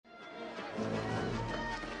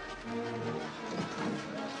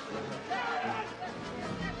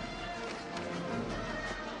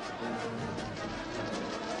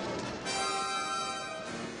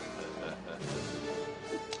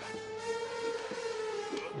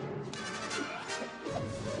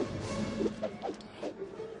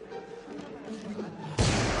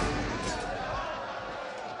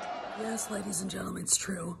Yes, ladies and gentlemen, it's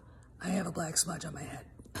true. I have a black smudge on my head.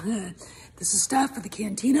 This is Steph for the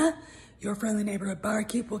Cantina, your friendly neighborhood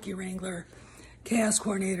barkeep, Wookiee Wrangler, Chaos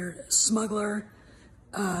Coordinator, Smuggler,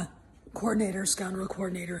 Coordinator, Scoundrel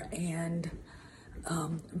Coordinator, and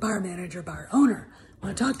Bar Manager, Bar Owner. I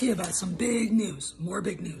want to talk to you about some big news, more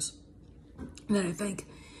big news, that I think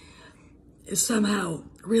is somehow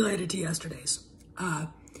related to yesterday's.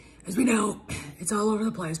 As we know, it's all over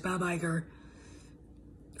the place. Bob Iger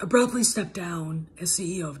abruptly stepped down as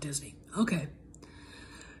CEO of Disney. Okay.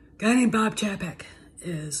 A guy named Bob Chapek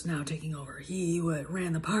is now taking over. He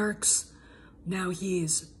ran the parks. Now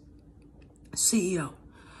he's CEO.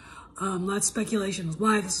 Lots of speculation as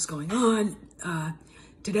why this is going on.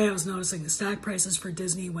 Today I was noticing the stock prices for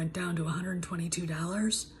Disney went down to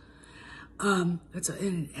 $122.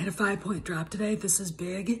 It had a 5-point drop today. This is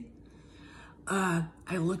big. I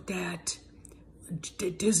looked at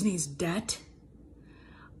Disney's debt.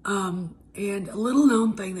 And a little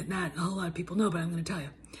known thing that not a whole lot of people know, but I'm going to tell you.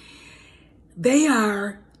 They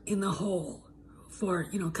are in the hole for,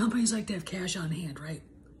 companies like to have cash on hand, right?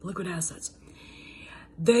 Liquid assets.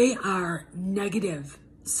 They are negative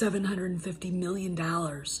 $750 million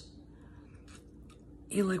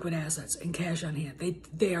in liquid assets and cash on hand.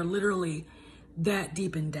 They are literally that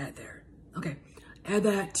deep in debt there. Okay. Add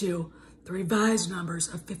that to the revised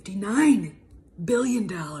numbers of $59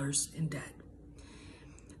 billion in debt.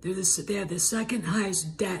 They have the second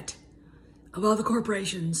highest debt of all the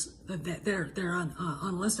corporations that they're on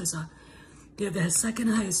the list I saw. They have the second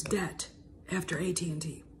highest debt after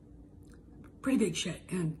AT&T. Pretty big shit.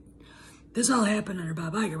 And this all happened under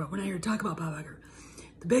Bob Iger, but we're not here to talk about Bob Iger.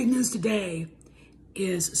 The big news today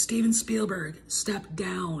is Steven Spielberg stepped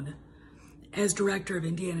down as director of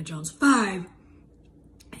Indiana Jones 5,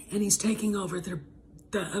 and he's taking over the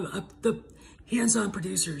hands-on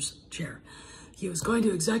producer's chair. He was going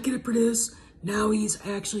to executive produce. Now he's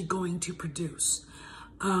actually going to produce.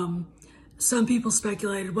 Some people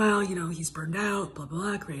speculated, well, he's burned out, blah,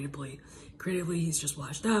 blah, blah, creatively he's just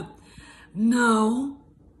washed up. No,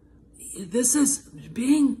 this is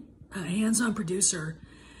being a hands-on producer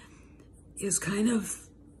is kind of,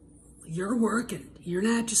 you're working. You're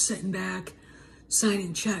not just sitting back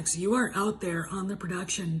signing checks. You are out there on the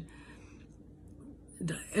production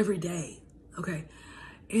every day, okay?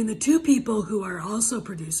 And the two people who are also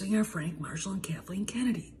producing are Frank Marshall and Kathleen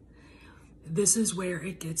Kennedy. This is where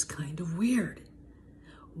it gets kind of weird.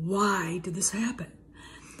 Why did this happen?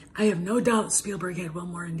 I have no doubt Spielberg had one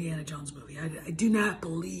more Indiana Jones movie. I do not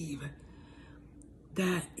believe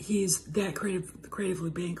that he's that creatively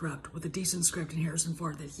bankrupt with a decent script and Harrison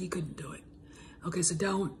Ford that he couldn't do it. Okay, so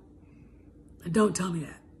don't tell me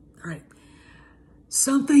that. All right.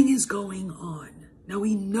 Something is going on. Now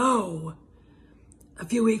we know a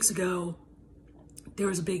few weeks ago, there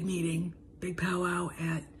was a big meeting, big powwow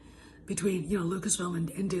between, Lucasfilm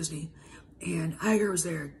and Disney. And Iger was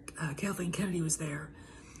there. Kathleen Kennedy was there.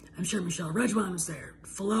 I'm sure Michelle Rejwan was there.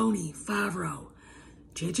 Filoni, Favreau.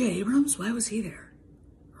 J.J. Abrams, why was he there?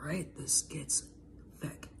 All right, this gets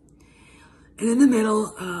thick. And in the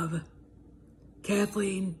middle of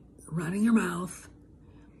Kathleen running her mouth,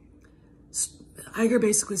 Iger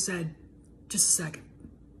basically said, just a second.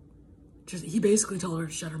 He basically told her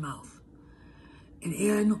to shut her mouth. And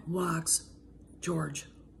in walks George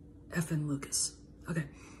effing Lucas. Okay.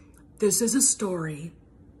 This is a story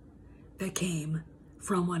that came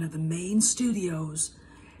from one of the main studios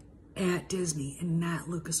at Disney and not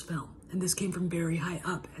Lucasfilm. And this came from very high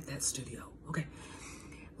up at that studio. Okay.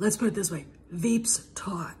 Let's put it this way. Veeps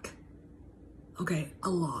talk. Okay. A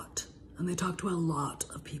lot. And they talk to a lot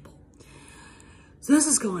of people. So this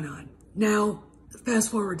is going on. Now,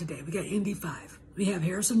 fast forward today, we got Indy 5. We have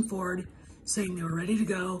Harrison Ford saying they were ready to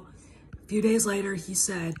go. A few days later, he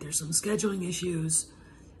said there's some scheduling issues.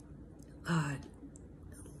 Who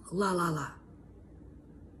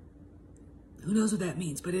knows what that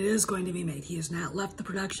means, but it is going to be made. He has not left the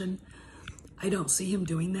production. I don't see him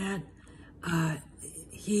doing that.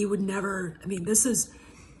 He would never,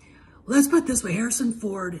 let's put it this way. Harrison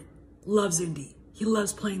Ford loves Indy. He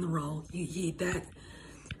loves playing the role.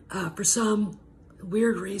 For some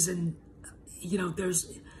weird reason,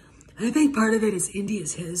 I think part of it is Indy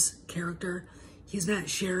is his character. He's not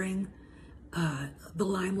sharing the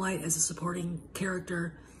limelight as a supporting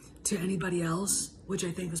character to anybody else, which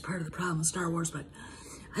I think is part of the problem with Star Wars, but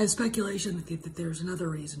I have speculation that there's another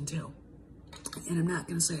reason too. And I'm not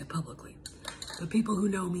going to say it publicly. But people who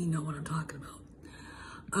know me know what I'm talking about.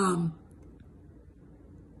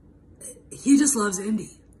 He just loves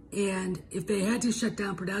Indy. And if they had to shut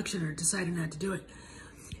down production or decided not to do it,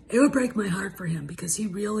 it would break my heart for him because he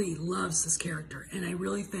really loves this character. And I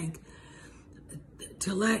really think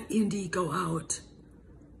to let Indy go out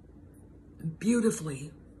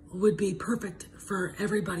beautifully would be perfect for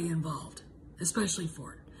everybody involved, especially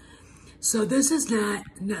Ford. So this is not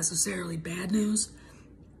necessarily bad news,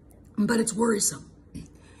 but it's worrisome.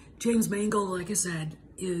 James Mangold, like I said,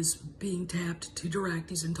 is being tapped to direct.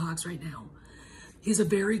 He's in talks right now. He's a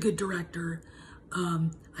very good director. I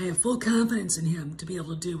have full confidence in him to be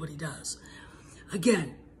able to do what he does.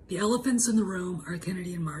 Again, the elephants in the room are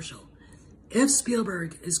Kennedy and Marshall. If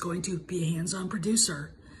Spielberg is going to be a hands-on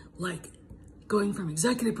producer, like going from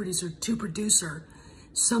executive producer to producer,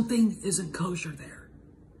 something isn't kosher there.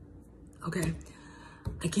 Okay?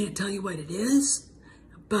 I can't tell you what it is,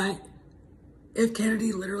 but if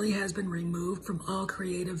Kennedy literally has been removed from all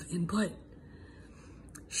creative input,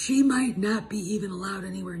 she might not be even allowed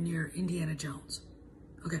anywhere near Indiana Jones.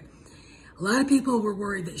 Okay. A lot of people were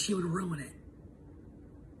worried that she would ruin it.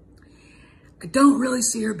 I don't really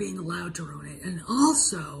see her being allowed to ruin it. And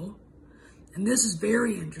also, and this is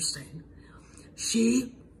very interesting,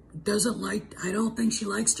 she doesn't like, I don't think she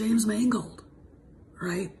likes James Mangold,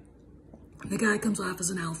 right? The guy comes off as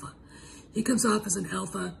an alpha. He comes off as an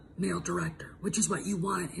alpha male director, which is what you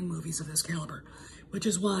want in movies of this caliber, which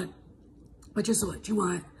is what you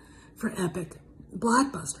want for epic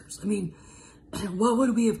blockbusters. I mean, what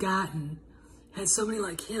would we have gotten had somebody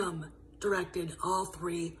like him directed all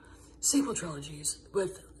 3 sequel trilogies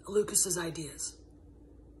with Lucas's ideas?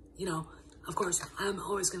 You know, of course, I'm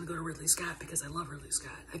always going to go to Ridley Scott because I love Ridley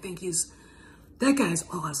Scott. I think that guy's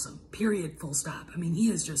awesome, period, full stop. I mean, he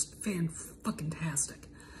is just fan-fucking-tastic.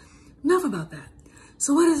 Enough about that.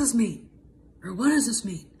 So what does this mean? Or what does this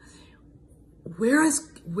mean? Where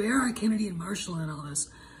are Kennedy and Marshall in all this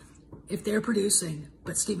if they're producing,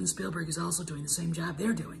 but Steven Spielberg is also doing the same job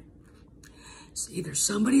they're doing? So either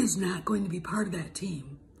somebody is not going to be part of that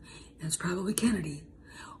team, and it's probably Kennedy,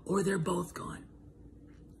 or they're both gone.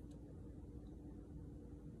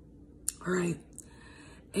 All right.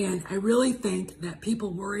 And I really think that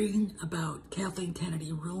people worrying about Kathleen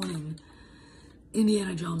Kennedy ruining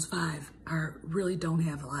Indiana Jones 5 really don't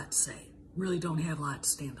have a lot to say, really don't have a lot to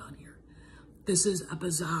stand on here. This is a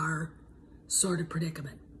bizarre sort of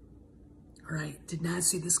predicament. All right, did not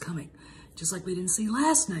see this coming. Just like we didn't see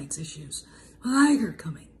last night's issues with Iger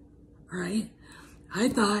coming. All right, I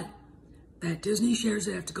thought that Disney shares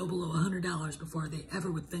would have to go below $100 before they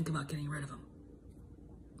ever would think about getting rid of them.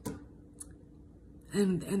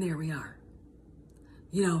 And there we are.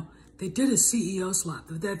 You know, they did a CEO swap.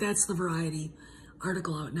 That's the Variety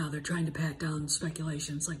article out now. They're trying to pat down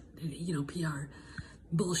speculation. It's like, you know, PR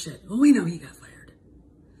bullshit. Well, we know he got fired.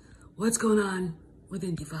 What's going on with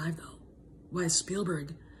Indy 5, though? Why is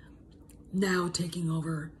Spielberg now taking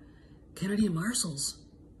over Kennedy and Marshall's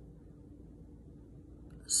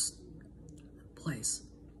place?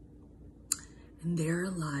 And there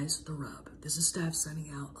lies the rub. This is Steph sending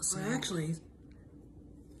out.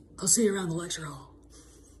 I'll see you around the lecture hall.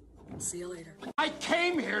 See you later. I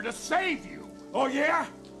came here to save you. Oh, yeah?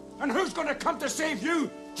 And who's gonna come to save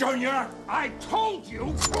you, Junior? I told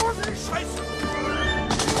you.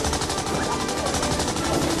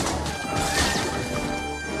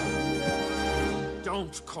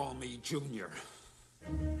 Don't call me Junior.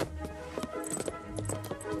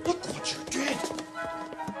 Look what you did. I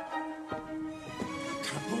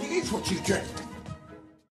can't believe what you did.